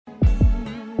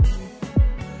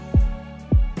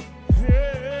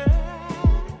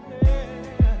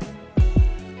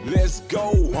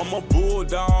I'm a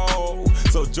bulldog.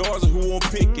 So Georgia, who I'm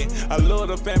picking. I love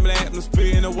the family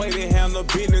atmosphere and the way they handle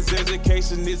business.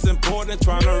 Education is important,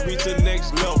 trying to reach the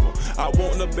next level. I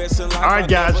want the best in life. All right,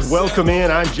 guys, welcome in.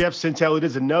 I'm Jeff Sintel. It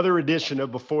is another edition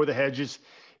of Before the Hedges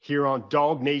here on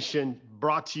Dog Nation,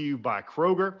 brought to you by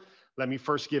Kroger. Let me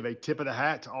first give a tip of the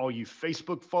hat to all you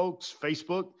Facebook folks.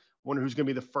 Facebook, wonder who's going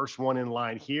to be the first one in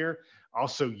line here.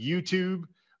 Also YouTube,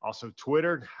 also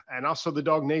Twitter, and also the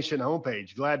Dog Nation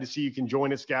homepage. Glad to see you can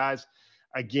join us, guys,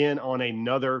 again on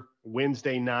another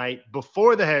Wednesday night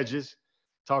before the hedges,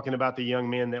 talking about the young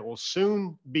man that will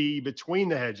soon be between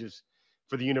the hedges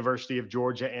for the University of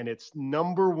Georgia and its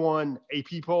 #1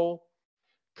 AP poll,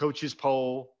 coaches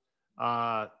poll,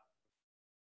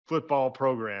 football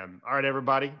program. All right,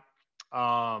 everybody.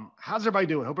 How's everybody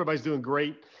doing? Hope everybody's doing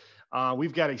great.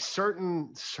 We've got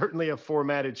certainly a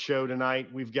formatted show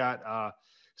tonight. We've got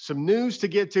some news to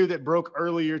get to that broke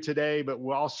earlier today, but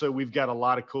we've got a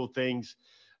lot of cool things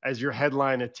as your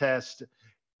headline attests.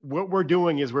 What we're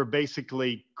doing is we're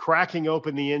basically cracking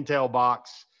open the intel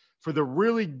box for the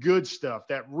really good stuff,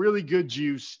 that really good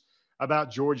juice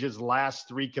about Georgia's last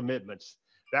 3 commitments.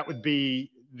 That would be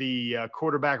the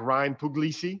quarterback Ryan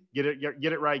Puglisi. Get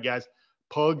it right, guys.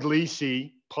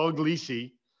 Puglisi,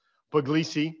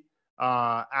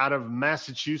 out of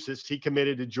Massachusetts. He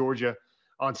committed to Georgia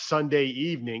on Sunday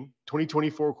evening.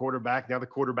 2024 quarterback. Now the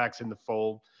quarterback's in the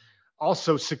fold.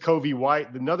 Also, Sokovie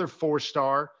White, another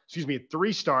 3-star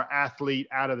athlete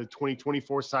out of the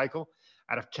 2024 cycle,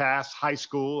 out of Cass High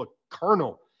School, a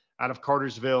colonel out of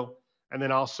Cartersville, and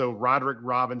then also Roderick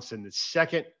Robinson, the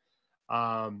second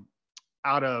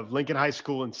out of Lincoln High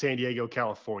School in San Diego,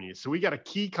 California. So we got a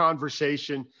key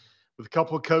conversation with a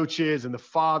couple of coaches and the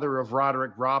father of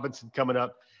Roderick Robinson coming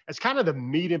up as kind of the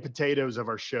meat and potatoes of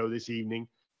our show this evening.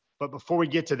 But before we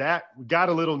get to that, we got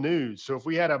a little news. So if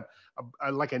we had a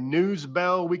news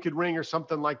bell we could ring or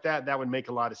something like that, that would make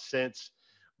a lot of sense.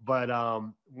 But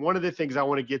one of the things I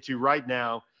want to get to right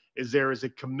now is there is a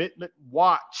commitment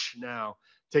watch now.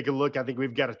 Take a look. I think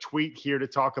we've got a tweet here to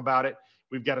talk about it.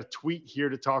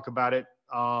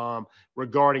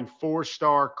 Regarding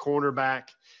 4-star cornerback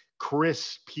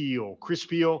Chris Peel. Chris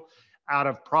Peel out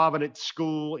of Providence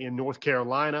School in North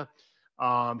Carolina.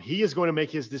 He is going to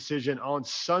make his decision on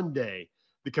Sunday.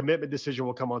 The commitment decision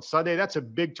will come on Sunday. That's a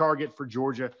big target for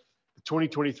Georgia, the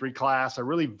 2023 class, a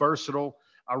really versatile,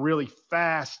 a really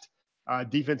fast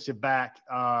defensive back,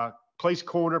 plays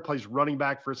corner, plays running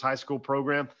back for his high school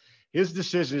program. His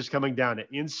decision is coming down to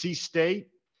NC State,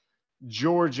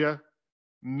 Georgia,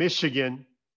 Michigan,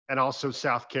 and also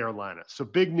South Carolina. So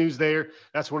big news there.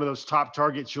 That's one of those top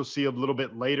targets you'll see a little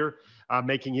bit later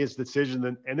making his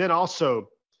decision. And then also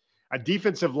a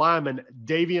defensive lineman,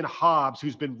 Davian Hobbs,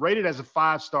 who's been rated as a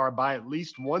 5-star by at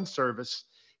least one service.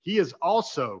 He has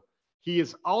also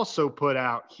put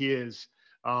out his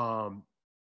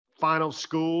final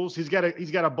schools. He's got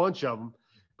a bunch of them,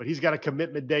 but he's got a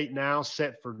commitment date now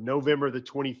set for November the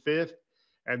 25th.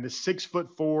 And the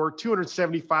 6'4",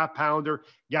 275-pounder,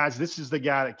 guys, this is the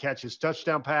guy that catches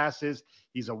touchdown passes.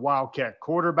 He's a Wildcat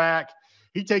quarterback.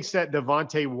 He takes that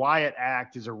Devontae Wyatt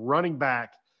act as a running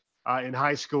back in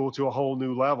high school to a whole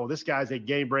new level. This guy's a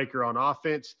game breaker on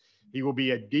offense. He will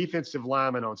be a defensive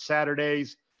lineman on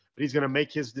Saturdays, but he's going to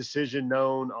make his decision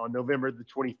known on November the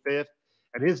 25th.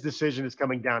 And his decision is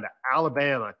coming down to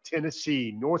Alabama,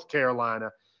 Tennessee, North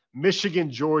Carolina, Michigan,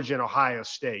 Georgia, and Ohio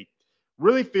State.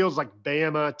 Really feels like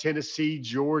Bama, Tennessee,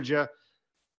 Georgia,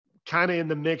 kind of in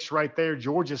the mix right there.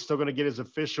 Georgia's still going to get his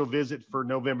official visit for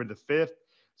November the 5th.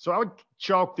 So I would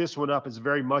chalk this one up as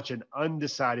very much an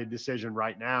undecided decision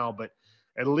right now. But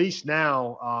at least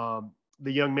now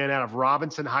the young man out of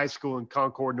Robinson High School in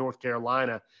Concord, North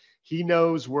Carolina, he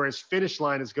knows where his finish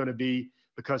line is going to be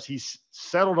because he's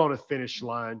settled on a finish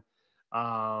line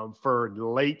for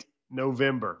late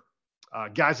November.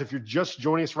 Guys, if you're just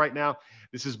joining us right now,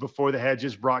 this is Before the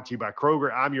Hedges, brought to you by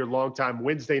Kroger. I'm your longtime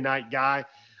Wednesday night guy,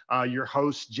 your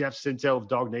host, Jeff Sintel of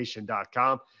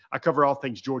DogNation.com. I cover all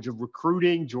things Georgia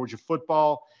recruiting, Georgia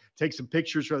football, take some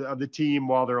pictures of the team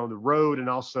while they're on the road and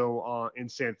also in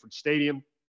Sanford Stadium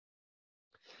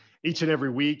each and every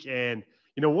week. And,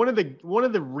 you know, one of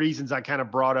the reasons I kind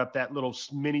of brought up that little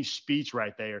mini speech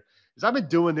right there is I've been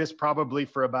doing this probably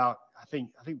for about, I think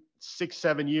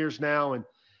 6-7 years now. And,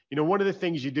 you know, one of the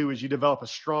things you do is you develop a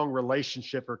strong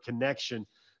relationship or connection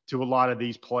to a lot of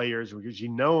these players because you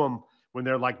know them when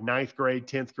they're like 9th grade,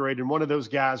 10th grade. And one of those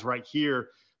guys right here,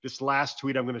 this last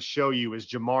tweet I'm going to show you is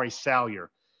Jamari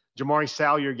Salyer. Jamari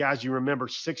Salyer, guys, you remember,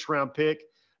 6th-round pick.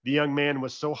 The young man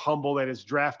was so humble at his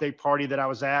draft day party that I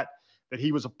was at that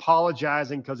he was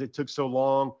apologizing because it took so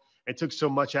long and took so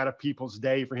much out of people's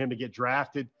day for him to get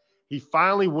drafted. He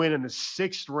finally went in the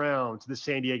 6th round to the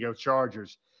San Diego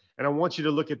Chargers. And I want you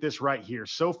to look at this right here.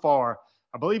 So far,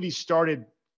 I believe he started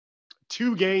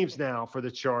 2 games now for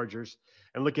the Chargers.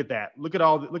 And look at that. Look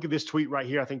at this tweet right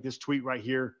here. I think this tweet right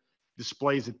here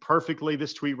displays it perfectly.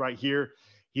 This tweet right here.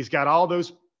 He's got all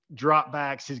those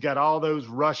dropbacks. He's got all those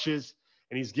rushes,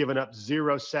 and he's given up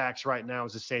 0 sacks right now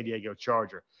as a San Diego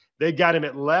Charger. They got him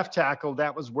at left tackle.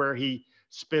 That was where he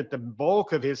spent the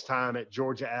bulk of his time at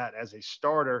Georgia as a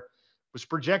starter. Was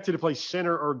projected to play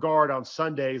center or guard on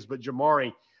Sundays, but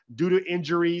Jamari, due to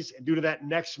injuries and due to that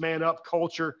next man up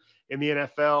culture in the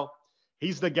NFL,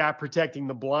 he's the guy protecting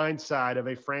the blind side of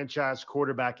a franchise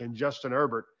quarterback in Justin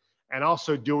Herbert, and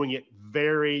also doing it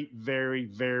very, very,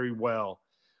 very well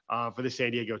for the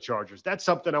San Diego Chargers. That's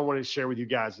something I wanted to share with you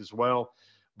guys as well.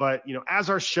 But, as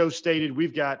our show stated,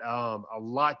 we've got a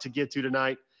lot to get to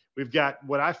tonight. We've got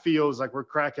what I feel is like we're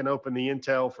cracking open the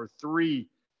intel for 3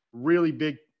 really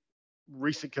big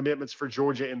recent commitments for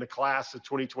Georgia in the class of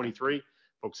 2023.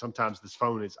 Folks, sometimes this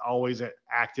phone is always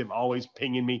active, always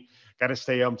pinging me. Got to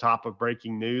stay on top of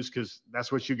breaking news because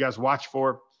that's what you guys watch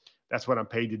for. That's what I'm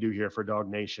paid to do here for Dog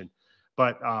Nation.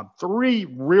 But 3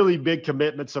 really big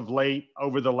commitments of late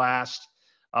over the last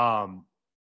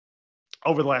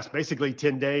basically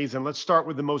 10 days. And let's start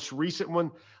with the most recent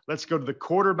one. Let's go to the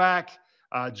quarterback.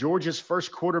 Georgia's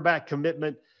first quarterback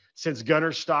commitment since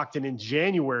Gunnar Stockton in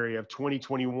January of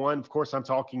 2021. Of course, I'm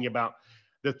talking about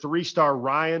the 3-star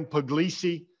Ryan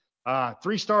Puglisi.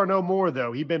 3-star no more,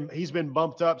 though. He's been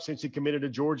bumped up since he committed to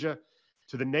Georgia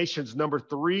to the nation's number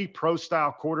 3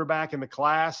 pro-style quarterback in the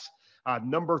class,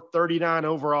 number 39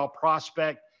 overall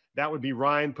prospect. That would be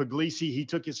Ryan Puglisi. He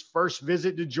took his first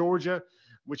visit to Georgia,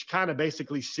 which kind of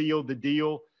basically sealed the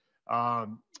deal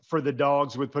for the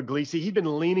Dogs with Puglisi. He'd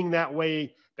been leaning that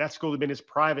way. That school had been his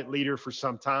private leader for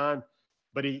some time,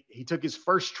 but he took his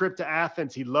first trip to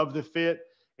Athens. He loved the fit,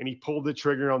 and he pulled the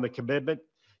trigger on the commitment.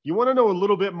 You want to know a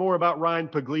little bit more about Ryan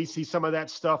Puglisi, some of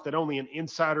that stuff that only an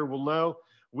insider will know?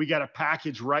 We got a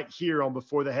package right here on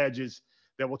Before the Hedges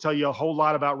that will tell you a whole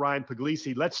lot about Ryan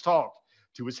Puglisi. Let's talk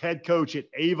to his head coach at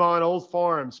Avon Old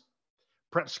Farms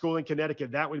Prep School in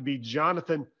Connecticut. That would be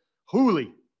Jonathan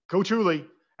Hooley, Coach Hooley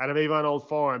out of Avon Old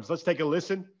Farms. Let's take a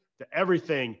listen to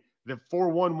everything, the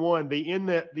 411,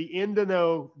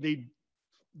 the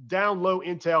down low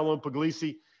intel on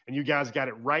Puglisi, and you guys got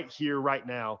it right here, right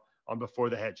now on Before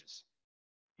the Hedges.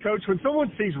 Coach, when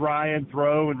someone sees Ryan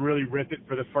throw and really rip it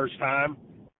for the first time,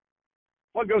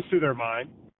 what goes through their mind?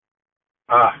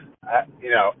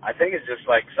 I think it's just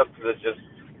like something that's just,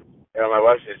 my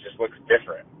wife says it just looks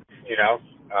different,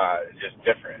 it's just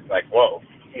different. Like, whoa,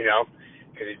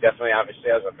 because he definitely obviously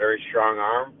has a very strong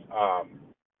arm.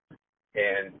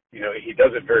 And, he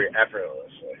does it very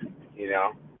effortlessly,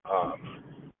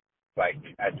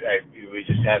 we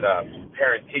just had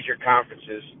parent-teacher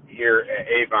conferences here at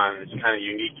Avon. It's kind of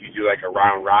unique. You do like a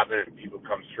round robin, and people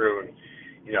come through. And,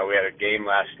 we had a game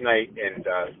last night, and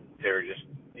they were just,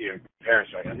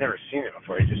 parents were like, I've never seen it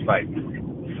before. He just,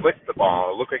 flicked the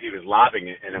ball. It looked like he was lobbing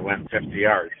it, and it went 50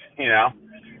 yards,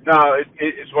 No,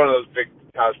 it's one of those big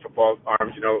college football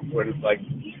arms, when, I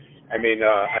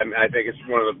think it's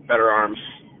one of the better arms,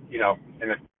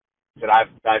 that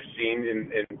I've seen, and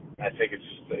I think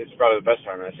it's probably the best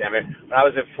arm I've seen. I mean, when I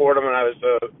was at Fordham and I was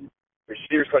the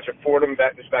receivers coach at Fordham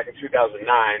back in 2009,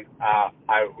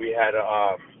 we had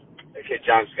a kid,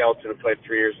 John Skelton, who played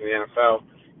 3 years in the NFL,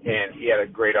 and he had a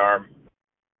great arm.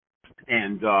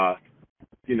 And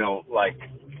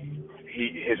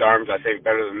his arm's, I think,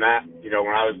 better than that.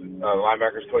 When I was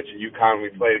linebackers coach at UConn, we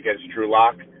played against Drew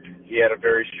Lock. He had a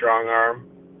very strong arm.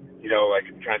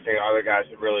 I'm trying to think of other guys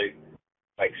that really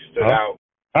stood out.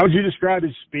 How would you describe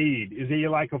his speed? Is he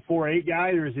like a 4.8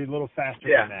 guy, or is he a little faster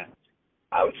than that?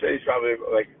 I would say he's probably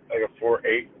like a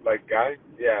 4.8 guy.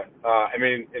 Yeah. And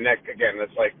that again,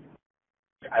 that's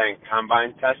I think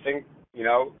combine testing.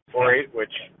 4.8,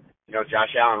 which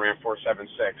Josh Allen ran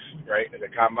 4.76, right, at the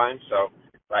combine. So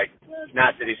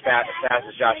not that he's fast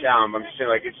as Josh Allen, but I'm just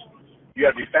saying you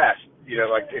got to be fast.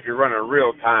 If you're running a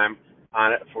real time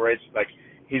on it, 4.8,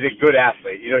 he's a good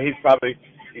athlete. He's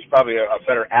probably a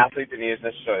better athlete than he is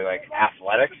necessarily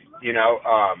athletic,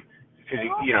 because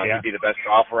he'd be the best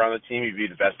golfer on the team, he'd be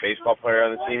the best baseball player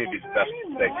on the team, he'd be the best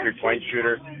 3-point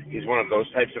shooter. He's one of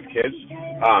those types of kids.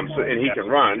 And he can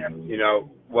run,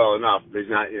 well enough, but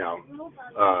he's not,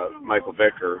 Michael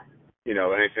Vick or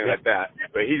anything like that.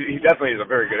 But he definitely is a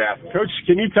very good athlete. Coach,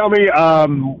 can you tell me,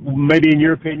 maybe in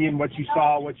your opinion, what you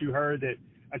saw, what you heard that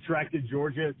attracted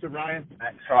Georgia to Ryan?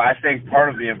 So I think part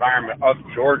of the environment of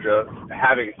Georgia,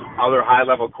 having other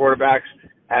high-level quarterbacks,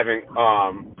 having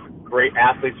great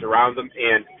athletes around them,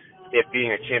 and it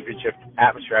being a championship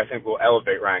atmosphere, I think will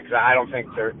elevate Ryan, because I don't think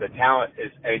the talent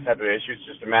is any type of issue. It's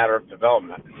just a matter of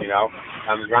development,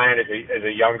 Ryan is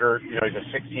a younger, he's a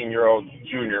 16-year-old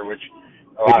junior, which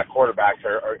a lot of quarterbacks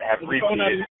have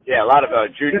repeated. Yeah, a lot of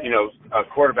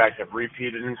quarterbacks have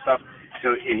repeated and stuff.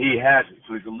 So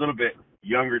he's a little bit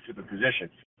younger to the position.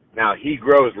 Now he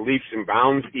grows leaps and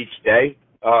bounds each day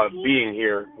being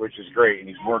here, which is great, and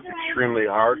he's worked extremely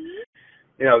hard.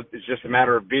 It's just a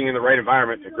matter of being in the right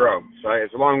environment to grow. So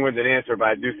it's a long-winded answer, but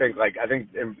I think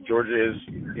Georgia is,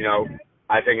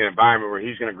 I think an environment where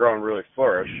he's going to grow and really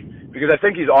flourish, because I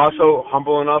think he's also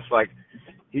humble enough.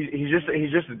 He's just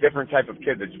a different type of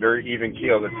kid that's very even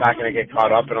keeled. That's not going to get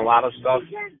caught up in a lot of stuff.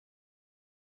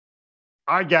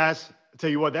 All right, guys. I'll tell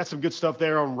you what, that's some good stuff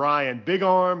there on Ryan. Big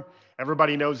arm.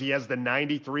 Everybody knows he has the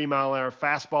 93-mile-an-hour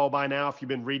fastball by now. If you've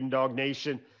been reading Dog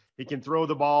Nation, he can throw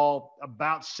the ball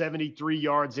about 73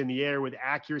 yards in the air with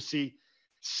accuracy.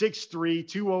 6'3",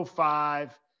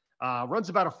 205, runs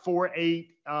about a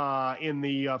 4.8 in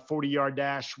the 40-yard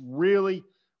dash. Really,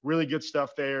 really good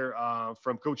stuff there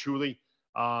from Coach Hooley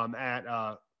at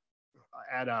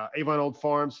Avon Old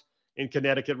Farms in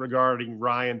Connecticut regarding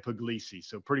Ryan Puglisi.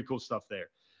 So pretty cool stuff there.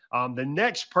 The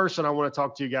next person I want to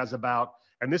talk to you guys about,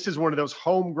 and this is one of those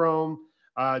homegrown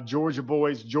Georgia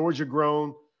boys, Georgia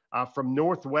grown, from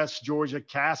Northwest Georgia,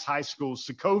 Cass High School,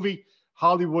 Sokovie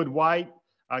Hollywood White.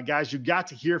 Guys, you got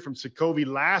to hear from Sokovie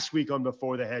last week on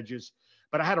Before the Hedges,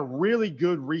 but I had a really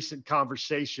good recent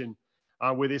conversation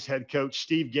with his head coach,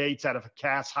 Steve Gates, out of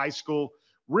Cass High School.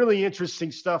 Really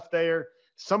interesting stuff there.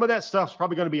 Some of that stuff's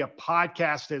probably going to be a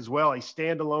podcast as well, a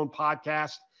standalone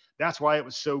podcast. That's why it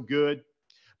was so good.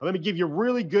 But let me give you a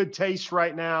really good taste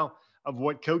right now of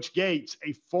what Coach Gates,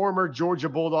 a former Georgia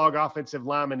Bulldog offensive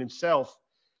lineman himself,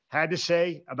 had to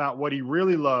say about what he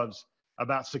really loves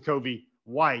about Sokovie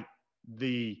White,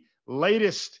 the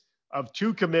latest of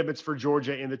 2 commitments for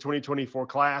Georgia in the 2024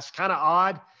 class. Kind of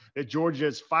odd that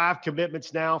Georgia's 5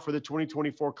 commitments now for the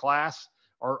 2024 class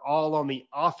are all on the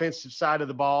offensive side of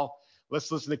the ball.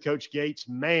 Let's listen to Coach Gates.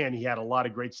 Man, he had a lot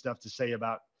of great stuff to say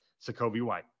about Sokovie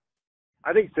White.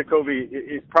 I think Sokovie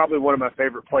is probably one of my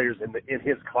favorite players in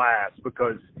his class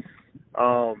because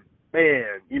man,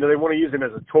 they want to use him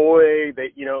as a toy.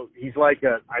 He's like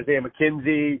a Isaiah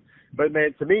McKenzie. But,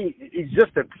 man, to me, he's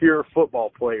just a pure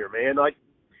football player, man. Like,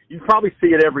 you probably see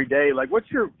it every day. Like, what's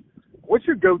your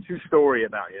go-to story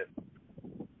about him?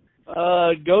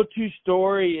 Go-to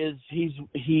story is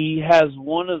he has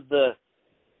one of the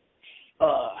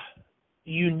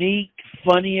unique,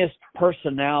 funniest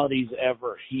personalities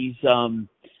ever. He's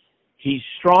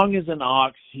strong as an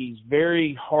ox. He's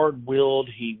very hard-willed.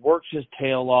 He works his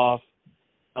tail off.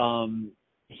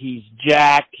 He's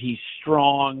jacked. He's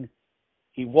strong.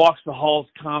 He walks the halls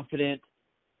confident,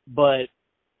 but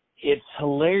it's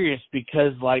hilarious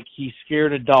because, he's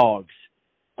scared of dogs.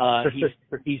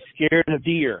 He's scared of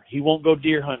deer. He won't go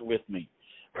deer hunting with me.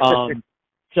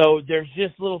 So there's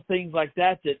just little things like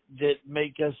that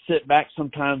make us sit back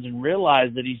sometimes and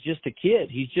realize that he's just a kid.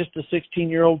 He's just a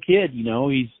 16-year-old kid.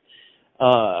 He's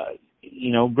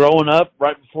growing up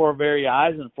right before our very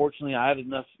eyes. Unfortunately, I had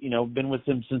enough, been with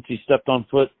him since he stepped on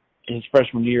foot his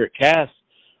freshman year at Cass.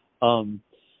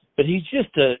 But he's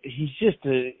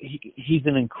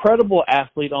an incredible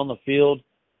athlete on the field,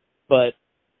 but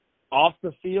off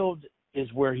the field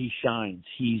is where he shines.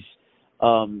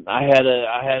 I had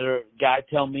a guy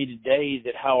tell me today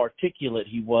that how articulate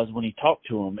he was when he talked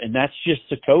to him, and that's just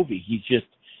Sokovie.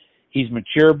 He's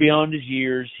mature beyond his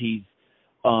years. He's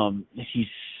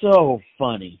so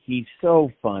funny. He's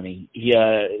so funny. He,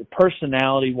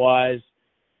 personality-wise,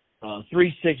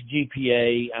 3.6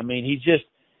 GPA. I mean, he's just,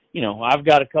 I've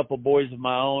got a couple boys of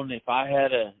my own. If I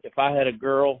had a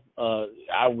girl,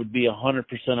 I would be 100%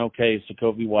 okay with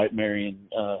Sokovie White marrying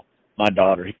my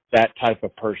daughter. He's that type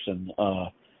of person.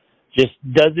 Just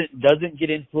doesn't get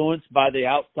influenced by the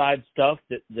outside stuff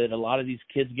that a lot of these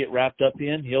kids get wrapped up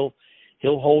in. He'll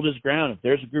hold his ground. If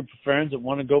there's a group of friends that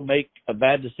want to go make a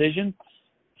bad decision,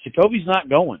 Sokovie's not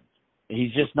going.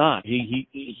 He's just not.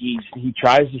 He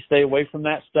tries to stay away from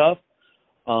that stuff.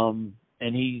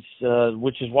 And he's,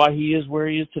 which is why he is where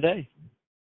he is today.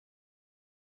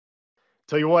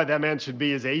 Tell you what, that man should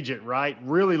be his agent, right?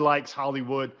 Really likes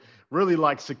Hollywood, really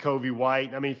likes Sokovie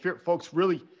White. I mean, folks,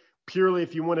 really purely,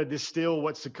 if you want to distill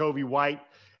what Sokovie White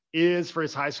is for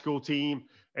his high school team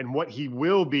and what he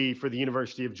will be for the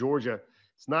University of Georgia,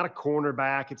 it's not a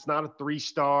cornerback. It's not a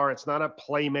 3-star. It's not a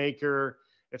playmaker.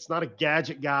 It's not a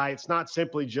gadget guy. It's not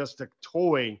simply just a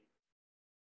toy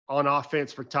on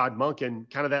offense for Todd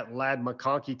Monken, kind of that Lad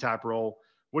McConkey type role.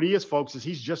 what he is, folks, is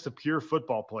he's just a pure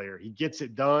football player. He gets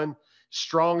it done.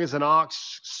 Strong as an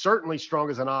ox, certainly strong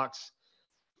as an ox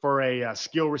for a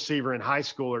skill receiver in high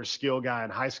school or a skill guy in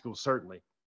high school, certainly.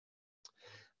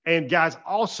 And guys,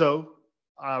 also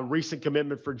recent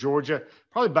commitment for Georgia,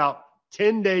 probably about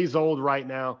 10 days old right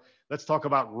now. Let's talk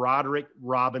about Roderick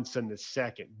Robinson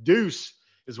II. Deuce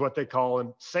is what they call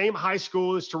him. Same high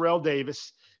school as Terrell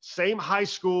Davis, same high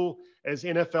school as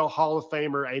NFL Hall of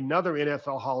Famer, another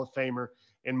NFL Hall of Famer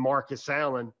in Marcus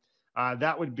Allen.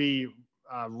 That would be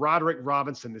Roderick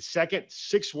Robinson II,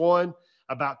 6'1",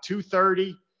 about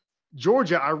 230.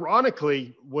 Georgia,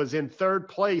 ironically, was in third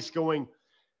place going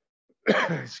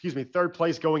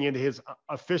into his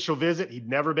official visit. He'd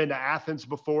never been to Athens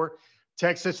before.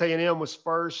 Texas A&M was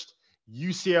first.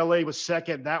 UCLA was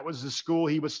second. That was the school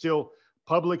he was still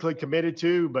publicly committed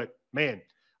to. But, man,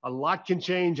 a lot can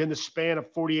change in the span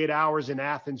of 48 hours in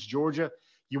Athens, Georgia.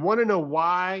 You want to know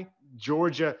why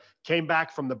Georgia came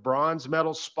back from the bronze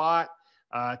medal spot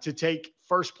to take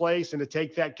first place and to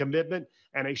take that commitment,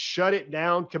 and a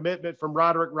shut-it-down commitment from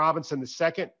Roderick Robinson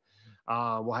II?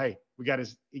 Well, hey, he got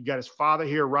his father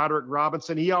here, Roderick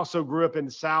Robinson. He also grew up in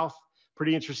the South.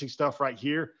 Pretty interesting stuff right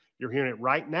here. You're hearing it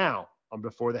right now on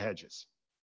Before the Hedges.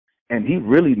 And he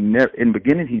really never, in the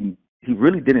beginning, he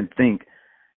really didn't think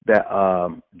that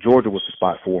Georgia was the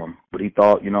spot for him. But he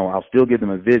thought, I'll still give them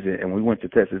a visit. And we went to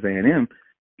Texas A&M.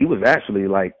 He was actually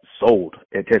like sold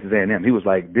at Texas A&M. He was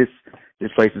like, this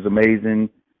place is amazing.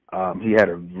 He had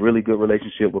a really good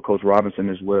relationship with Coach Robinson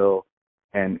as well.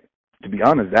 And to be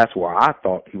honest, that's where I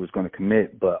thought he was going to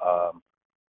commit. But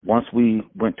once we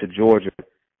went to Georgia,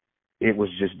 it was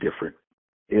just different.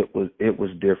 It was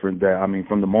different.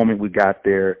 From the moment we got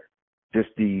there, just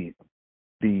the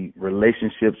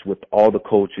relationships with all the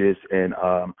coaches and,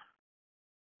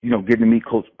 getting to meet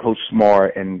Coach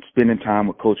Smart and spending time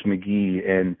with Coach McGee,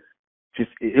 and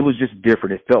it was just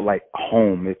different. It felt like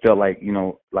home. It felt like,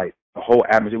 like the whole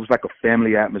atmosphere. It was like a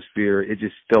family atmosphere. It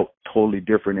just felt totally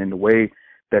different in the way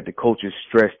that the coaches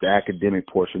stressed the academic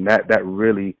portion. That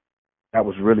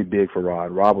was really big for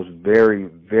Rod. Rod was very,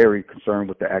 very concerned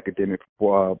with the academic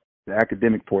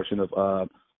portion of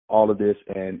all of this,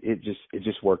 and it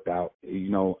just worked out.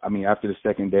 After the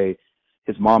second day,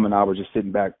 his mom and I were just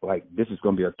sitting back like, this is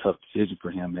going to be a tough decision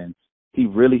for him. And he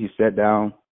sat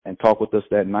down and talked with us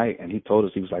that night, and he told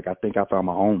us, he was like, I think I found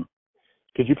my home.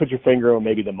 Could you put your finger on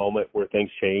maybe the moment where things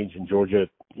changed and Georgia,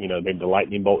 maybe the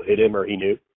lightning bolt hit him, or he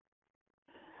knew?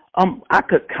 I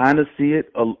could kind of see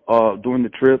it during the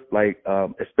trip,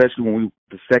 especially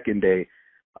the second day,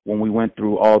 when we went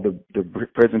through all the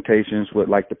presentations with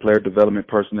like the player development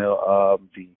personnel,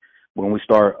 when we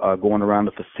start going around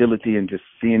the facility and just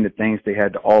seeing the things they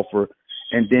had to offer.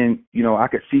 And then, I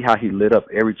could see how he lit up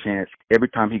every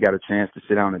time he got a chance to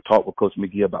sit down and talk with Coach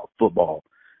McGee about football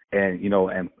and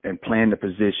playing the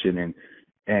position,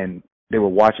 and they were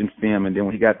watching film. And then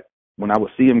when I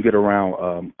would see him get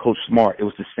around Coach Smart, it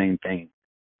was the same thing.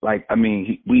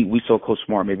 We saw Coach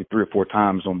Smart maybe 3 or 4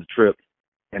 times on the trip,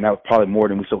 and that was probably more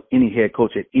than we saw any head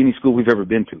coach at any school we've ever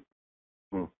been to.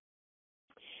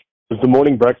 Was the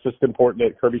morning breakfast important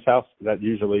at Kirby's house? That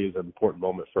usually is an important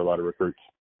moment for a lot of recruits.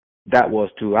 That was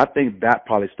too. I think that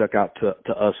probably stuck out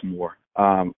to us more.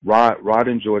 Rod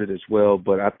enjoyed it as well,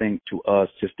 but I think to us,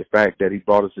 just the fact that he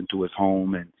brought us into his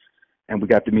home and we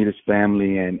got to meet his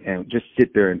family and just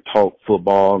sit there and talk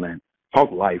football and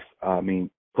talk life.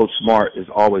 Coach Smart has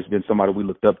always been somebody we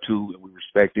looked up to and we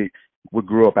respected. We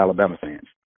grew up Alabama fans.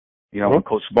 When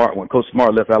Coach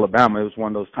Smart left Alabama, it was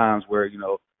one of those times where,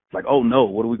 like, oh no,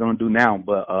 what are we going to do now?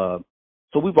 But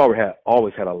so we've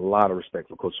always had a lot of respect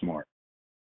for Coach Smart.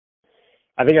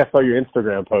 I think I saw your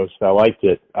Instagram post. I liked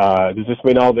it. Does this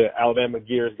mean all the Alabama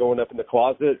gear is going up in the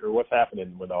closet, or what's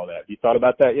happening with all that? Have you thought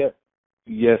about that yet?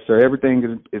 Yes, sir. Everything's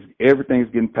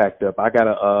getting packed up. I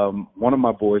got one of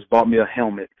my boys bought me a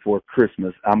helmet for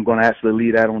Christmas. I'm going to actually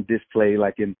leave that on display,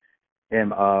 like in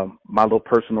my little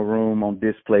personal room on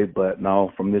display. But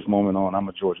no, from this moment on, I'm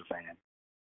a Georgia fan.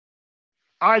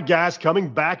 All right, guys, coming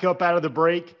back up out of the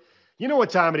break. You know what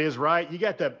time it is, right? You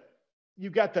got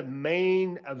the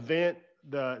main event,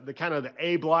 the kind of the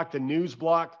A block, the news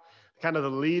block, kind of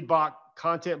the lead block,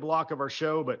 content block of our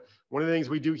show. But one of the things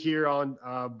we do here on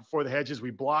Before the Hedges, we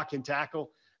block and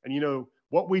tackle. And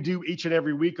what we do each and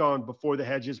every week on Before the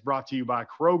Hedges, brought to you by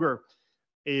Kroger,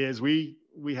 is we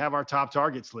have our top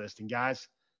targets list. And guys,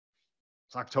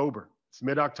 it's October. It's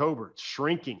mid-October. It's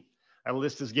shrinking. That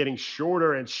list is getting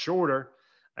shorter and shorter.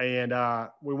 And I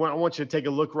want you to take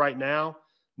a look right now.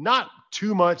 Not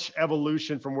too much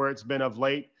evolution from where it's been of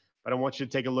late, but I want you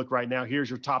to take a look right now. Here's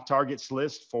your top targets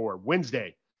list for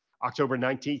Wednesday, October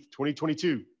 19th,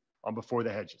 2022. on Before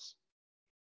the Hedges.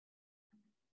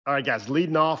 All right, guys,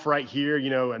 leading off right here,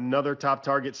 another top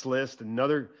targets list,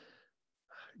 another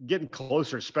getting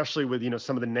closer, especially with,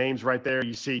 some of the names right there.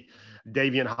 You see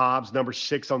Davian Hobbs, number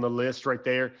 6 on the list right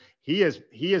there. He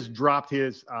has dropped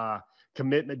his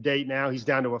commitment date now. He's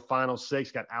down to a final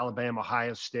 6, got Alabama,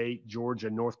 Ohio State, Georgia,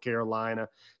 North Carolina,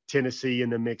 Tennessee in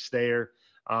the mix there.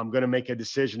 I'm going to make a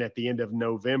decision at the end of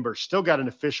November. Still got an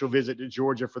official visit to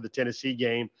Georgia for the Tennessee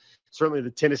game. Certainly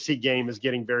the Tennessee game is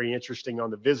getting very interesting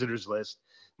on the visitors list.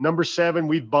 Number 7,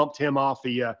 we've bumped him off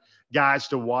the guys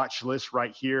to watch list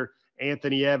right here.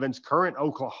 Anthony Evans, current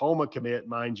Oklahoma commit,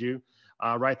 mind you.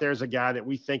 Right there's a guy that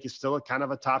we think is still a kind of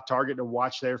a top target to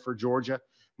watch there for Georgia.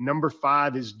 Number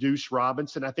 5 is Deuce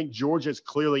Robinson. I think Georgia is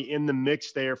clearly in the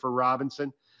mix there for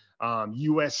Robinson.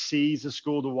 USC is a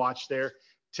school to watch there.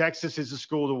 Texas is a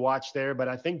school to watch there, but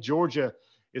I think Georgia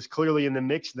is clearly in the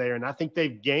mix there. And I think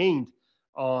they've gained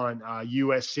on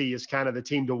USC as kind of the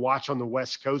team to watch on the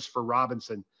West Coast for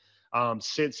Robinson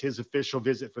since his official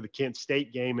visit for the Kent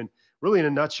State game. And really, in a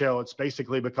nutshell, it's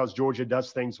basically because Georgia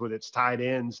does things with its tight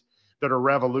ends that are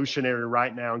revolutionary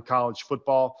right now in college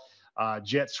football,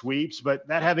 jet sweeps. But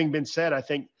that having been said, I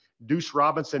think Deuce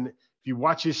Robinson, if you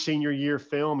watch his senior year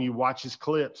film, you watch his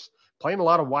clips, playing a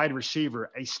lot of wide receiver,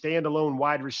 a standalone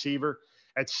wide receiver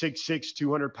at 6'6",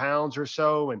 200 pounds or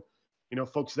so. And,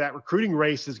 folks, that recruiting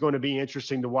race is going to be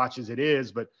interesting to watch as it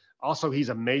is, but also he's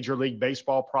a Major League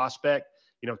Baseball prospect,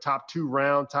 top 2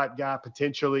 round type guy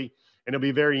potentially. And it'll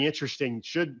be very interesting.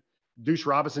 Should Deuce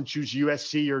Robinson choose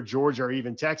USC or Georgia or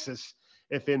even Texas,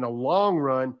 if in the long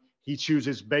run he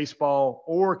chooses baseball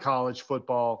or college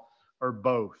football or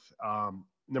both?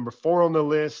 Number 4 on the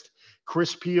list,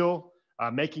 Chris Peel,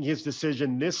 making his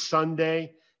decision this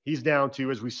Sunday. He's down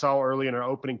to, as we saw early in our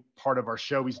opening part of our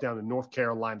show, he's down to North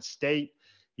Carolina State.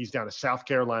 He's down to South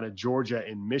Carolina, Georgia,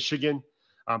 and Michigan.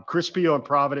 Chris Peel in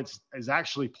Providence is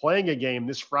actually playing a game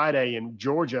this Friday in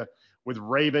Georgia with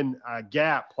Raven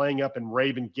Gap, playing up in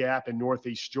Raven Gap in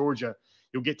Northeast Georgia.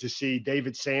 You'll get to see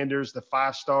David Sanders, the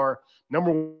 5-star,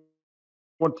 number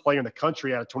 1 player in the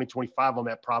country out of 2025 on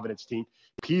that Providence team.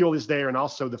 Peel is there, and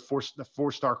also the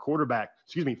 5-star quarterback,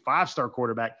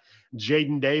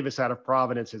 Jaden Davis out of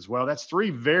Providence as well. That's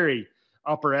 3 very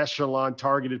upper echelon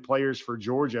targeted players for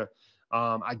Georgia.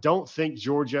 I don't think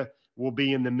Georgia will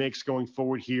be in the mix going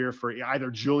forward here for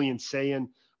either Julian Sayin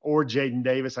or Jaden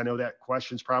Davis. I know that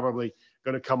question's probably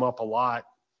going to come up a lot.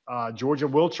 Georgia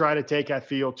will try to take, I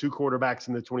feel, 2 quarterbacks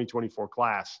in the 2024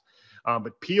 class.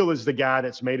 But Peel is the guy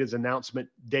that's made his announcement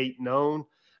date known,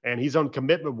 and he's on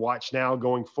commitment watch now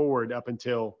going forward up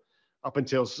until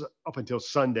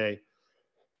Sunday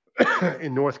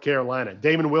in North Carolina.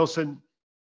 Damon Wilson,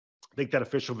 I think that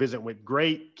official visit went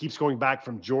great. Keeps going back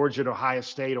from Georgia to Ohio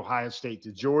State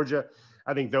to Georgia.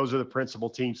 I think those are the principal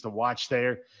teams to watch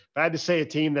there. If I had to say a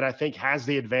team that I think has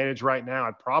the advantage right now,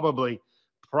 I'd probably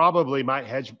might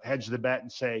hedge the bet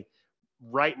and say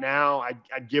right now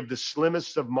I'd give the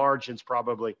slimmest of margins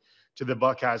probably to the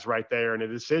Buckeyes right there. And a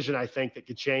decision I think that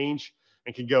could change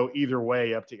and can go either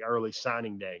way up to early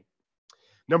signing day.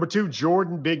 Number 2,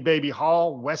 Jordan Big Baby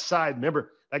Hall, West Side.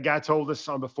 Remember, that guy told us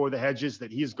on Before the Hedges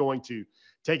that he is going to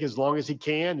take as long as he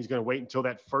can. He's going to wait until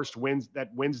that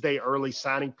Wednesday early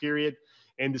signing period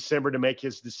in December to make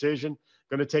his decision.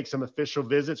 Going to take some official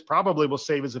visits. Probably will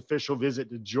save his official visit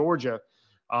to Georgia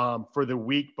for the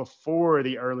week before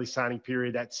the early signing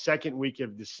period, that second week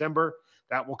of December.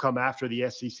 That will come after the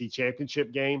SEC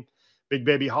championship game. Big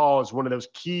Baby Hall is one of those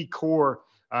key core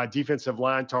defensive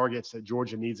line targets that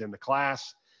Georgia needs in the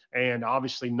class. And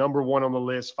obviously number 1 on the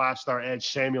list, 5-star edge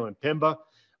Samuel Mpemba.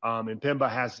 And Mpemba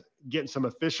has getting some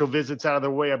official visits out of the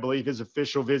way. I believe his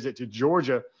official visit to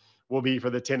Georgia will be for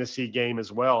the Tennessee game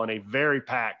as well, and a very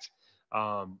packed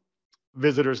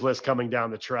visitors list coming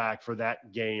down the track for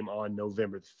that game on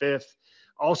November the 5th.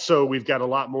 Also, we've got a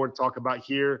lot more to talk about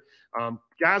here.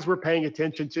 Guys we're paying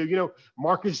attention to,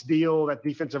 Marcus Deal, that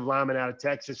defensive lineman out of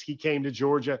Texas, he came to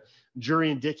Georgia.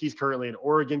 Jurian Dickey's currently an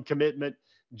Oregon commitment.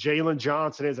 Jalen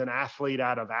Johnson is an athlete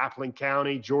out of Appling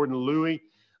County. Jordan Louis,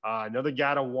 another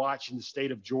guy to watch in the state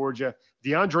of Georgia.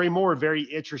 DeAndre Moore, very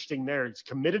interesting there. He's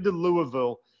committed to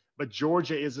Louisville, but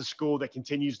Georgia is a school that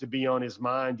continues to be on his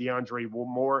mind. DeAndre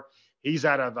Moore, he's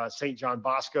out of St. John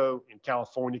Bosco in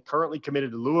California, currently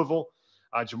committed to Louisville.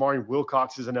 Jamari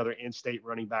Wilcox is another in-state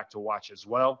running back to watch as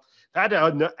well. If I had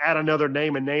to add another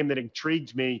name, a name that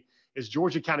intrigued me, is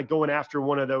Georgia kind of going after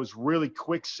one of those really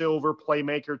quicksilver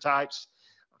playmaker types.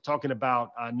 I'm talking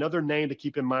about another name to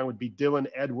keep in mind would be Dylan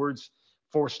Edwards,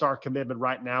 4-star commitment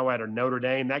right now at Notre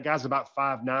Dame. That guy's about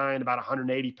 5'9", about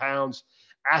 180 pounds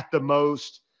at the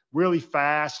most, really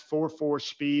fast, 4.4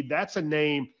 speed. That's a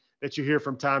name that you hear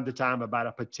from time to time about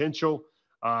a potential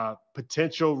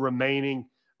remaining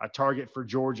target for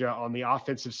Georgia on the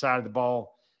offensive side of the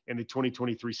ball in the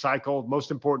 2023 cycle.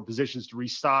 Most important positions to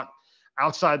restock: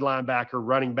 outside linebacker,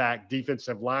 running back,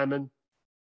 defensive lineman.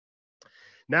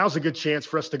 Now's a good chance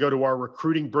for us to go to our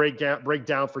recruiting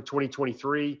breakdown for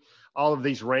 2023. All of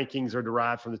these rankings are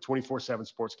derived from the 24/7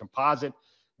 Sports Composite.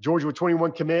 Georgia with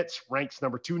 21 commits, ranks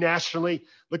number 2 nationally.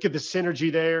 Look at the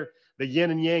synergy there. The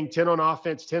yin and yang, 10 on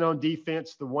offense, 10 on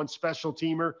defense. The one special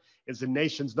teamer is the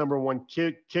nation's number 1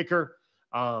 kicker.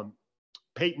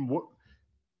 Peyton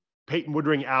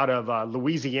Woodring out of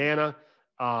Louisiana.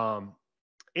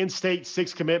 In-state,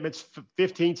 6 commitments,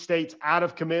 15 states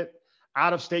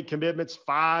out-of-state commitments,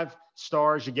 5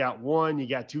 stars. You got 1, you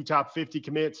got 2 top 50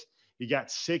 commits, you got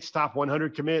 6 top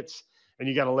 100 commits, and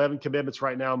you got 11 commitments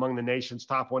right now among the nation's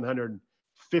top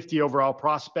 150 overall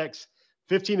prospects.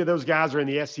 15 of those guys are in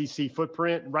the SEC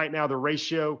footprint. Right now, the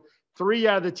ratio, 3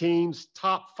 out of the team's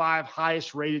top 5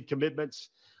 highest rated commitments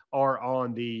are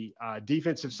on the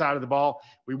defensive side of the ball.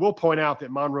 We will point out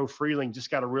that Monroe Freeling just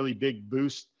got a really big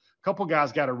boost. A couple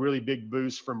guys got a really big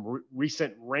boost from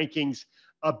recent rankings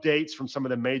updates from some of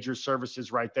the major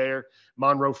services right there.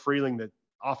 Monroe Freeling, the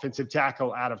offensive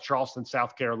tackle out of Charleston,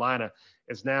 South Carolina,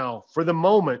 is now, for the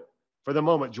moment,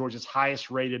 Georgia's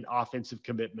highest rated offensive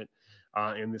commitment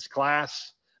in this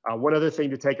class. One other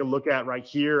thing to take a look at right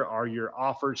here are your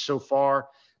offers so far.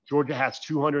 Georgia has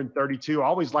 232. I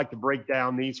always like to break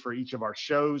down these for each of our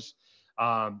shows.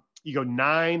 You go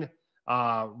 9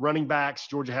 running backs.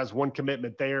 Georgia has 1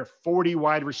 commitment there. 40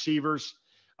 wide receivers.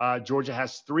 Georgia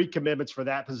has 3 commitments for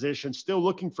that position. Still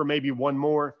looking for maybe 1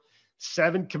 more.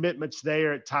 7 commitments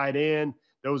there at tight end.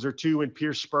 Those are 2 in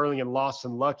Pierce Sperling and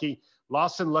Lawson Lucky.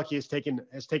 Lawson Lucky has taken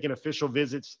official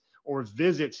visits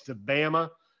to Bama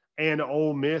and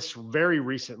Ole Miss very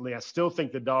recently. I still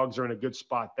think the Dogs are in a good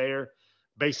spot there,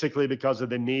 basically because of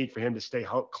the need for him to stay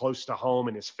close to home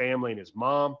and his family and his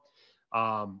mom,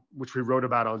 which we wrote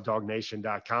about on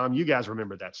DogNation.com. You guys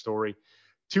remember that story.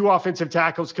 2 offensive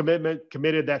tackles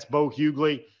committed. That's Bo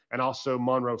Hughley and also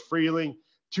Monroe Freeling.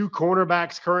 2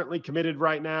 cornerbacks currently committed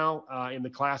right now in the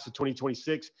class of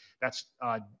 2026. That's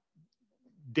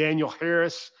Daniel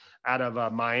Harris out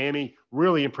of Miami.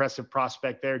 Really impressive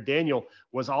prospect there. Daniel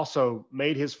was also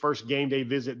made his first game day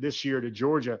visit this year to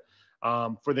Georgia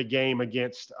for the game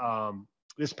against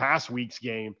this past week's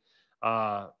game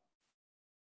on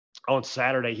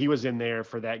Saturday. He was in there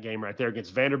for that game right there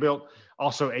against Vanderbilt.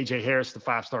 Also, A.J. Harris, the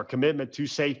 5-star commitment, 2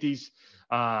 safeties,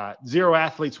 0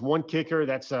 athletes, 1 kicker.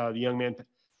 That's the young man,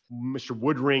 Mr.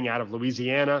 Woodring out of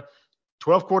Louisiana.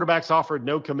 12 quarterbacks offered,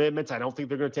 no commitments. I don't think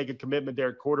they're going to take a commitment there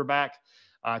at quarterback.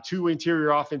 2 interior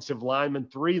offensive linemen,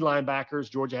 3 linebackers.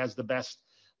 Georgia has the best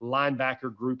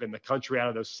linebacker group in the country out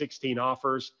of those 16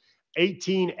 offers.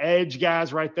 18 edge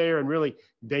guys right there, and really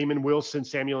Damon Wilson,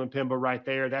 Samuel Mpemba right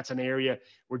there. That's an area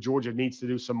where Georgia needs to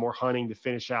do some more hunting to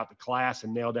finish out the class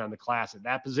and nail down the class at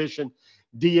that position.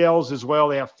 DLs as well.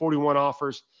 They have 41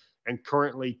 offers and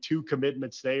currently 2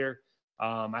 commitments there.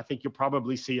 I think you'll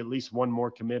probably see at least 1 more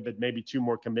commitment, maybe 2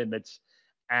 more commitments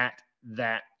at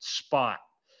that spot.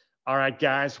 All right,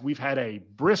 guys, we've had a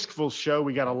briskful show.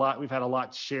 We've had a lot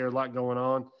to share, a lot going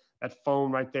on. That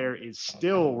phone right there is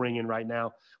still ringing right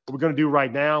now. What we're going to do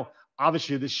right now,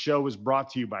 obviously this show is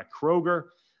brought to you by Kroger.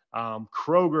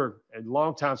 Kroger, a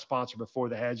longtime sponsor before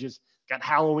the Hedges, got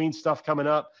Halloween stuff coming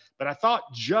up. But I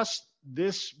thought just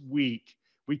this week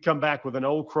we'd come back with an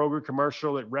old Kroger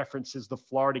commercial that references the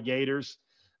Florida Gators.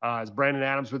 As Brandon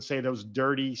Adams would say, those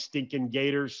dirty, stinking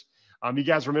Gators. You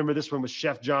guys remember this one with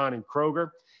Chef John and Kroger.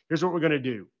 Here's what we're going to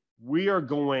do. We are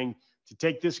going to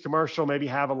take this commercial, maybe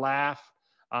have a laugh,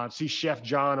 see Chef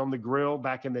John on the grill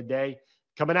back in the day.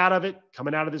 Coming out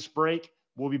of this break,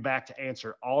 we'll be back to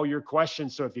answer all your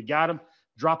questions. So if you got them,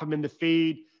 drop them in the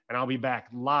feed, and I'll be back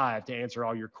live to answer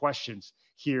all your questions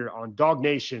here on Dog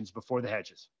Nations Before the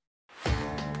Hedges.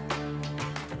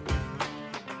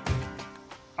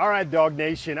 All right, Dog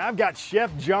Nation, I've got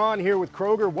Chef John here with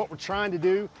Kroger. What we're trying to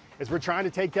do is we're trying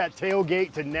to take that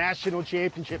tailgate to national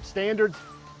championship standards.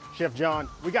 Chef John,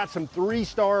 we got some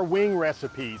 3-star wing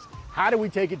recipes. How do we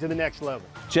take it to the next level?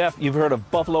 Jeff, you've heard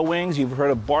of buffalo wings, you've heard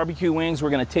of barbecue wings. We're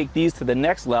going to take these to the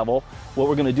next level. What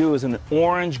we're going to do is an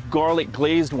orange garlic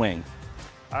glazed wing.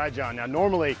 All right, John. Now,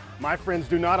 normally, my friends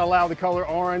do not allow the color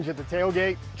orange at the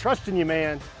tailgate. Trusting you,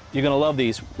 man. You're going to love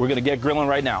these. We're going to get grilling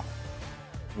right now.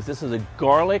 This is a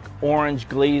garlic orange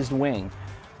glazed wing.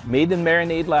 Made and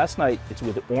marinated last night. It's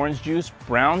with orange juice,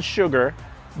 brown sugar,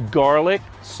 garlic,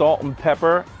 salt and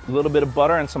pepper, a little bit of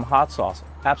butter, and some hot sauce.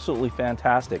 Absolutely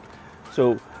fantastic.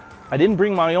 So I didn't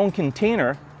bring my own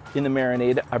container in the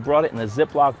marinade, I brought it in a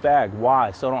Ziploc bag.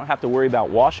 Why? So I don't have to worry about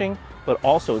washing, but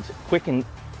also it's quick and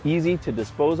easy to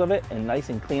dispose of it and nice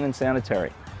and clean and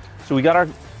sanitary. So we got our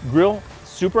grill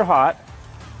super hot.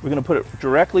 We're gonna put it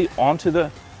directly onto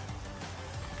the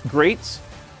grates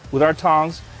with our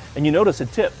tongs. And you notice a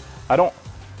tip, I don't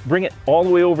bring it all the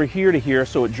way over here to here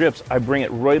so it drips. I bring it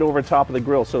right over top of the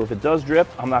grill. So if it does drip,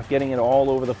 I'm not getting it all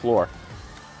over the floor.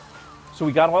 So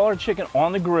we got all our chicken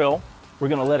on the grill. We're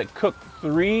gonna let it cook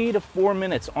 3 to 4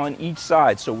 minutes on each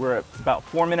side. So we're at about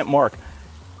 4-minute mark.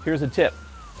 Here's a tip.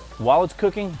 While it's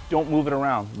cooking, don't move it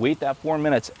around. Wait that 4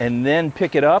 minutes and then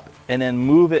pick it up and then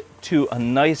move it to a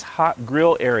nice hot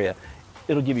grill area.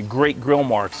 It'll give you great grill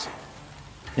marks.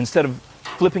 Instead of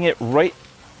flipping it right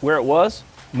where it was,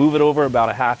 move it over about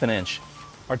a ½ inch.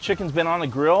 Our chicken's been on the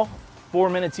grill 4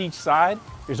 minutes each side.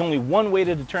 There's only one way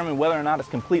to determine whether or not it's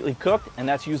completely cooked, and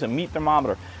that's use a meat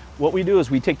thermometer. What we do is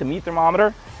we take the meat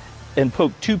thermometer and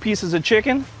poke 2 pieces of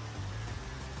chicken.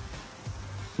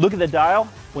 Look at the dial.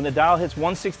 When the dial hits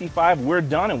 165, we're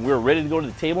done and we're ready to go to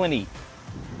the table and eat.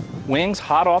 Wings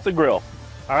hot off the grill.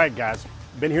 All right, guys.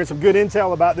 Been hearing some good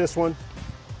intel about this one.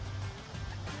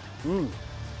 You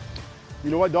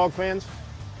know what, dog fans?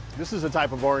 This is the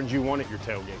type of orange you want at your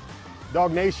tailgate.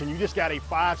 Dog Nation, you just got a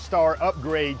 5-star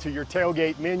upgrade to your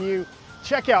tailgate menu.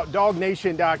 Check out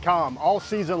dognation.com all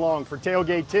season long for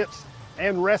tailgate tips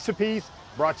and recipes,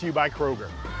 brought to you by Kroger.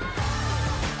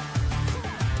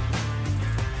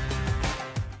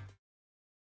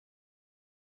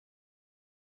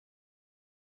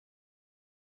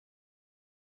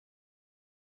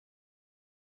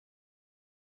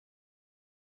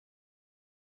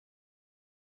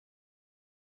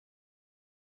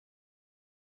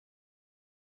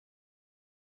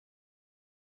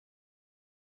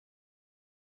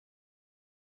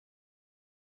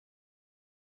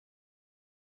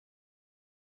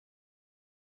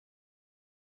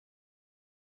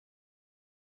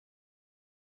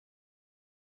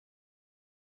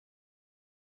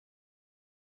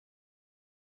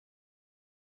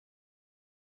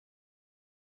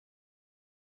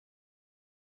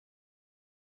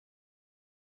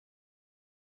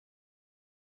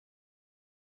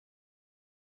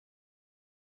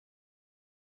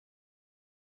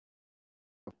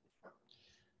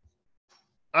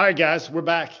 All right, guys, we're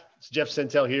back. It's Jeff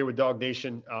Centel here with Dog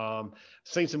Nation.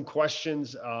 Seeing some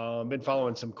questions, been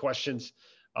following some questions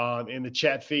in the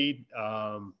chat feed.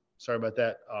 Sorry about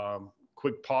that.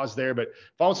 Quick pause there, but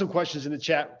following some questions in the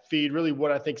chat feed. Really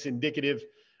what I think is indicative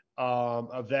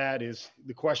of that is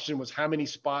the question was how many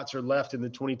spots are left in the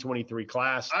 2023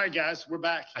 class. All right, guys, we're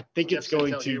back. I think it's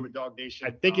going to with Dog Nation.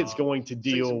 I think it's going to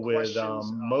deal with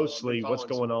mostly what's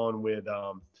going on with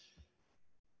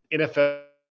NFL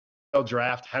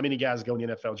draft. How many guys go in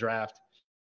the NFL draft?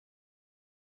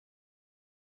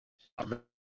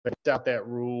 It's out that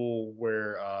rule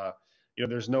where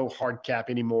there's no hard cap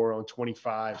anymore on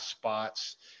 25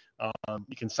 spots.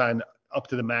 You can sign up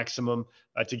to the maximum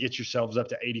to get yourselves up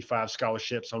to 85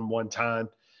 scholarships on one time.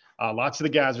 Lots of the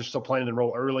guys are still planning to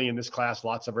enroll early in this class.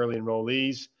 Lots of early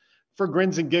enrollees. For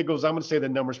grins and giggles, I'm going to say the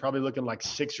number's probably looking like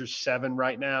 6 or 7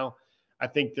 right now. I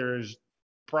think there's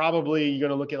probably you're going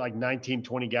to look at like 19,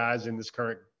 20 guys in this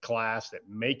current class that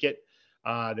make it,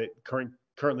 that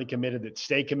currently committed, that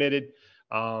stay committed.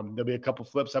 There'll be a couple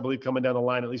flips, I believe, coming down the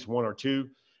line, at least 1 or 2.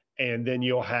 And then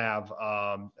you'll have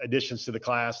additions to the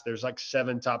class. There's like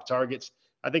 7 top targets.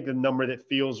 I think the number that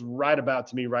feels right about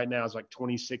to me right now is like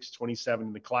 26, 27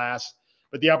 in the class.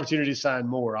 But the opportunity to sign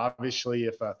more. Obviously,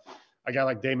 if a guy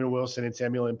like Damon Wilson and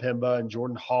Samuel Mpemba and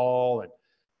Jordan Hall and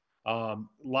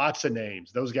lots of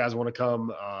names. Those guys want to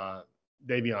come.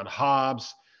 Davion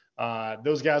Hobbs.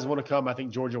 Those guys want to come. I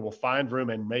think Georgia will find room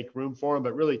and make room for them.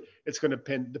 But really, it's going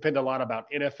to depend a lot about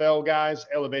NFL guys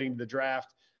elevating to the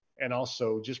draft and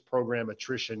also just program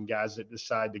attrition, guys that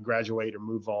decide to graduate or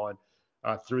move on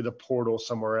through the portal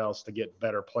somewhere else to get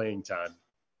better playing time.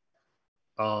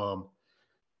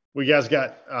 We guys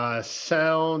got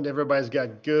sound. Everybody's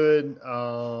got good.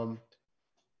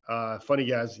 Funny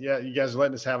guys. Yeah, you guys are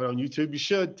letting us have it on YouTube. You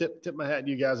should tip my hat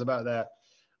to you guys about that.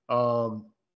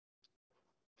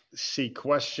 See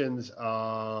questions.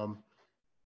 I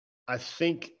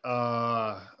think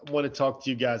I want to talk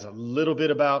to you guys a little bit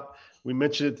about, we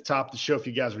mentioned at the top of the show, if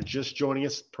you guys were just joining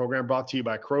us, program brought to you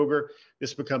by Kroger.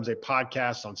 This becomes a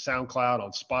podcast on SoundCloud,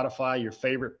 on Spotify, your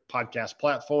favorite podcast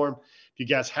platform. If you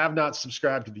guys have not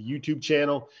subscribed to the YouTube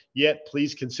channel yet,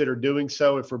 please consider doing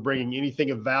so if we're bringing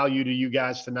anything of value to you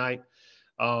guys tonight.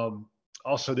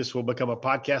 Also, this will become a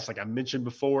podcast, like I mentioned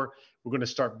before. We're going to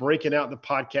start breaking out the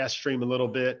podcast stream a little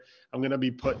bit. I'm going to be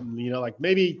putting, like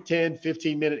maybe 10,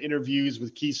 15-minute interviews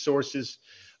with key sources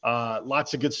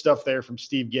Lots of good stuff there from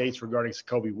Steve Gates regarding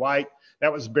Kobe White.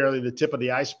 That was barely the tip of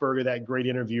the iceberg of that great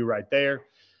interview right there.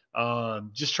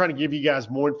 Just trying to give you guys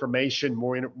more information,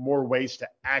 more ways to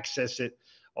access it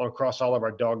across all of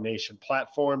our Dog Nation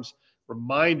platforms.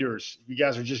 Reminders, if you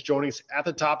guys are just joining us at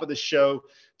the top of the show,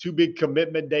 2 big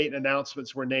commitment date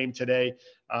announcements were named today.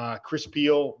 Chris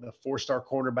Peel, the 4-star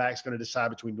cornerback, is going to decide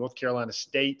between North Carolina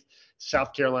State,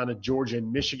 South Carolina, Georgia,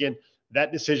 and Michigan.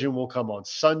 That decision will come on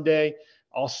Sunday.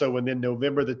 Also, and then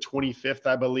November the 25th,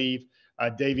 I believe,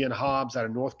 Davian Hobbs out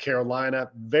of North Carolina,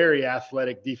 very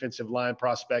athletic defensive line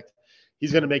prospect.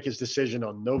 He's going to make his decision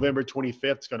on November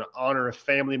 25th. He's going to honor a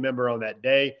family member on that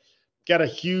day. Got a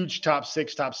huge top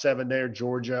 6, top 7 there.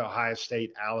 Georgia, Ohio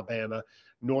State, Alabama,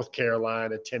 North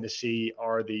Carolina, Tennessee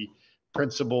are the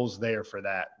principals there for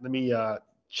that. Let me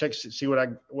check, see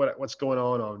what's going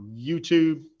on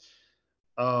YouTube.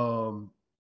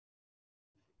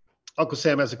 Uncle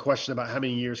Sam has a question about how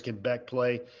many years can Beck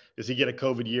play. Does he get a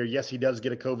COVID year? Yes, he does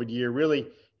get a COVID year. Really,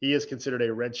 he is considered a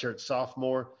redshirt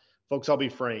sophomore. Folks, I'll be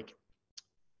frank.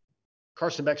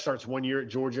 Carson Beck starts 1 year at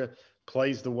Georgia,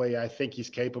 plays the way I think he's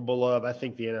capable of. I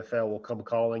think the NFL will come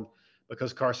calling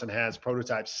because Carson has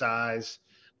prototype size.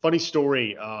 Funny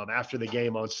story, after the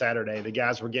game on Saturday, the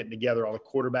guys were getting together, all the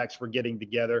quarterbacks were getting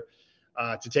together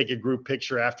to take a group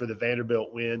picture after the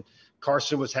Vanderbilt win.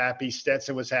 Carson was happy,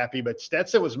 Stetson was happy, but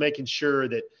Stetson was making sure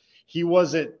that he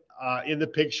wasn't in the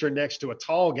picture next to a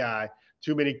tall guy,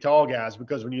 too many tall guys,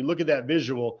 because when you look at that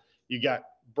visual, you got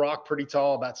Brock pretty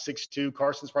tall, about 6'2".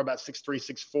 Carson's probably about 6'3",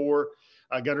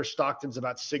 6'4". Gunnar Stockton's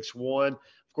about 6'1". Of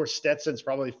course, Stetson's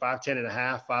probably 5'10 and a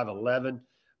half, 5'11",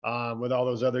 with all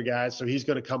those other guys. So he's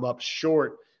going to come up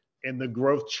short in the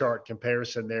growth chart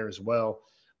comparison there as well.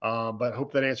 But I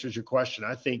hope that answers your question.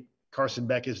 I think Carson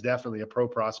Beck is definitely a pro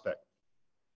prospect.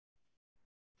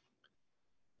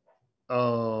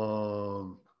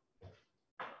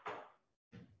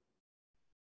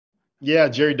 Yeah,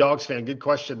 Jerry Dogs fan. Good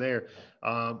question there.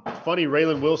 Funny,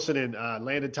 Raylan Wilson and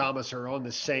Landon Thomas are on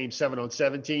the same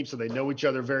 7-on-7 team, so they know each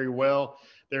other very well.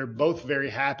 They're both very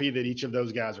happy that each of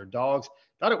those guys are dogs.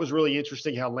 Thought it was really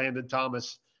interesting how Landon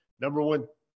Thomas, #1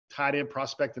 tight end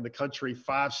prospect in the country,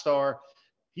 5-star,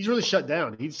 he's really shut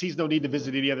down. He sees no need to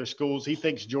visit any other schools. He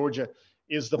thinks Georgia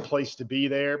is the place to be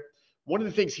there. One of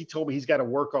the things he told me he's got to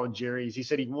work on, Jerry, is he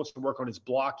said he wants to work on his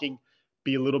blocking,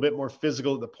 be a little bit more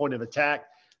physical at the point of attack.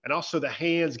 And also the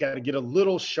hands got to get a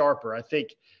little sharper. I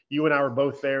think you and I were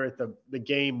both there at the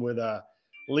game with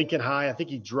Lincoln High. I think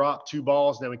he dropped 2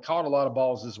 balls. Now, he caught a lot of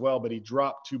balls as well, but he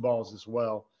dropped 2 balls as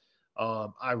well.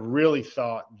 I really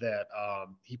thought that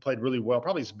he played really well.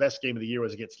 Probably his best game of the year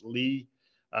was against Lee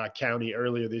County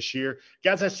earlier this year.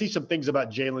 Guys, I see some things about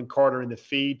Jalen Carter in the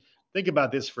feed. Think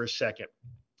about this for a second.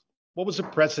 What was the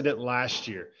precedent last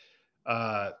year?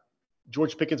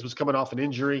 George Pickens was coming off an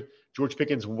injury. George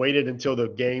Pickens waited until the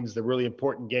games, the really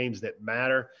important games that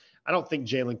matter. I don't think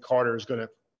Jalen Carter is going to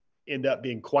end up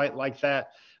being quite like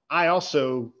that. I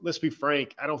also, let's be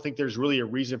frank, I don't think there's really a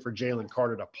reason for Jalen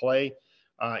Carter to play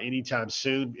anytime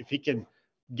soon. If he can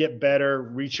get better,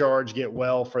 recharge, get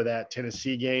well for that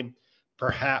Tennessee game,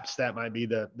 perhaps that might be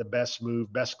the best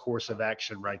move, best course of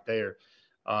action right there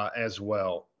as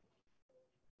well.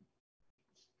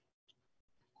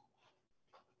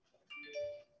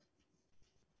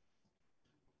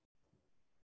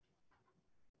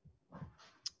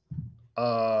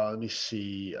 Let me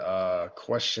see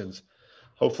questions.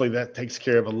 Hopefully that takes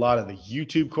care of a lot of the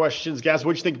YouTube questions. Guys,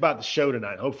 what did you think about the show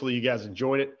tonight? Hopefully you guys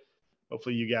enjoyed it.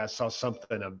 Hopefully you guys saw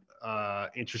something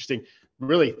interesting.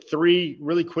 Really,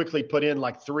 really quickly put in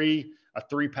like a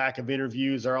 3-pack of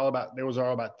interviews. Those are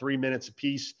all about 3 minutes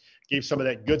apiece. Gave some of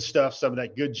that good stuff, some of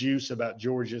that good juice about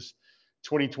Georgia's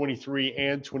 2023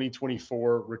 and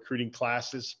 2024 recruiting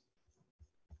classes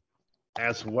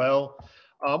as well.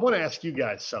 I want to ask you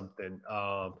guys something.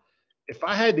 If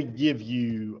I had to give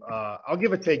you, I'll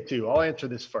give a take 2. I'll answer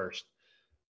this first.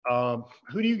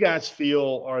 Who do you guys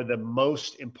feel are the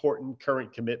most important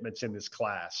current commitments in this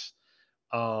class?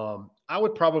 I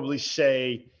would probably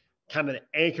say kind of the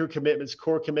anchor commitments,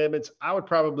 core commitments. I would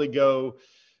probably go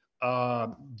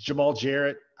Jamal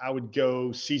Jarrett. I would go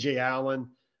CJ Allen.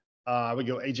 I would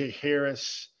go AJ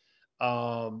Harris.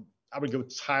 I would go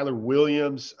Tyler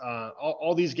Williams.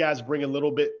 All these guys bring a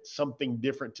little bit something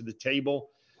different to the table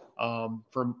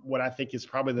from what I think is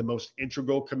probably the most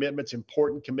integral commitments,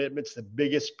 important commitments, the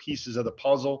biggest pieces of the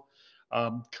puzzle.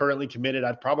 Currently committed,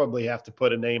 I'd probably have to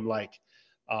put a name like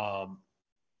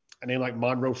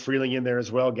Monroe Freeling in there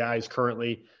as well. Guy is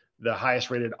currently the highest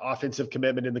rated offensive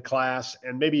commitment in the class,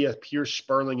 and maybe a Pierce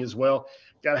Sperling as well.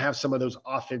 Got to have some of those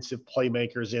offensive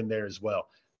playmakers in there as well.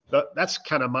 that's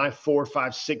kind of my 4,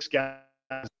 5, 6 guys.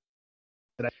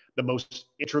 The most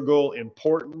integral,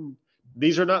 important.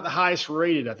 These are not the highest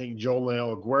rated. I think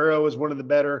Joel Aguero is one of the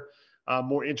better,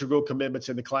 more integral commitments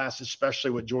in the class,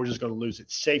 especially what Georgia's going to lose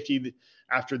at safety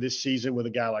after this season with a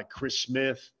guy like Chris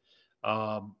Smith.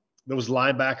 Those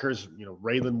linebackers,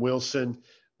 Raylan Wilson,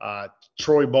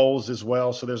 Troy Bowles as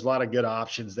well. So there's a lot of good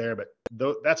options there. But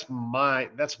that's my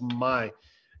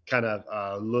kind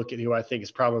of look at who I think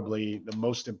is probably the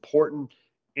most important,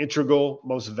 integral,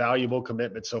 most valuable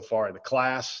commitment so far in the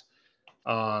class.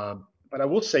 But I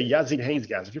will say Yazeed Haynes,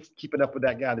 guys, if you're keeping up with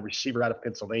that guy, the receiver out of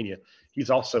Pennsylvania, he's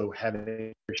also having a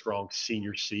very strong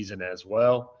senior season as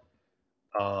well.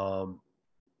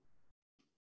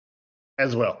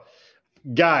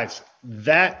 Guys,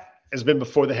 that has been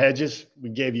Before the Hedges. We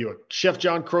gave you a Chef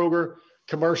John Kroger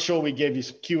commercial. We gave you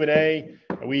some Q&A.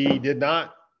 We did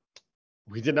not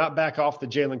back off the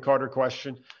Jalen Carter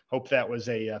question. Hope that was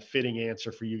a fitting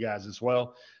answer for you guys as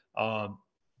well.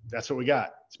 That's what we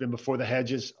got. It's been Before the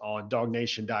Hedges on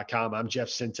DogNation.com. I'm Jeff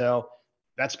Sintel.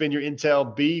 That's been your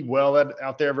intel. Be well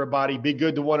out there, everybody. Be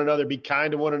good to one another. Be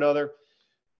kind to one another.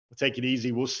 We'll take it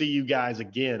easy. We'll see you guys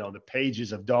again on the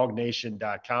pages of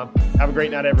DogNation.com. Have a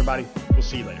great night, everybody. We'll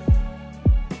see you later.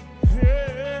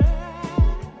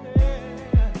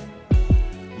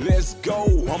 Let's go,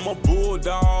 I'm a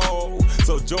bulldog.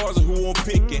 So Georgia, who I'm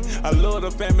picking. I love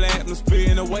the family atmosphere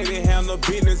and the way they handle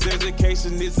business.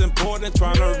 Education is important,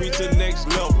 trying to reach the next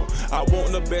level. I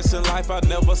want the best in life, I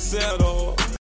never settle.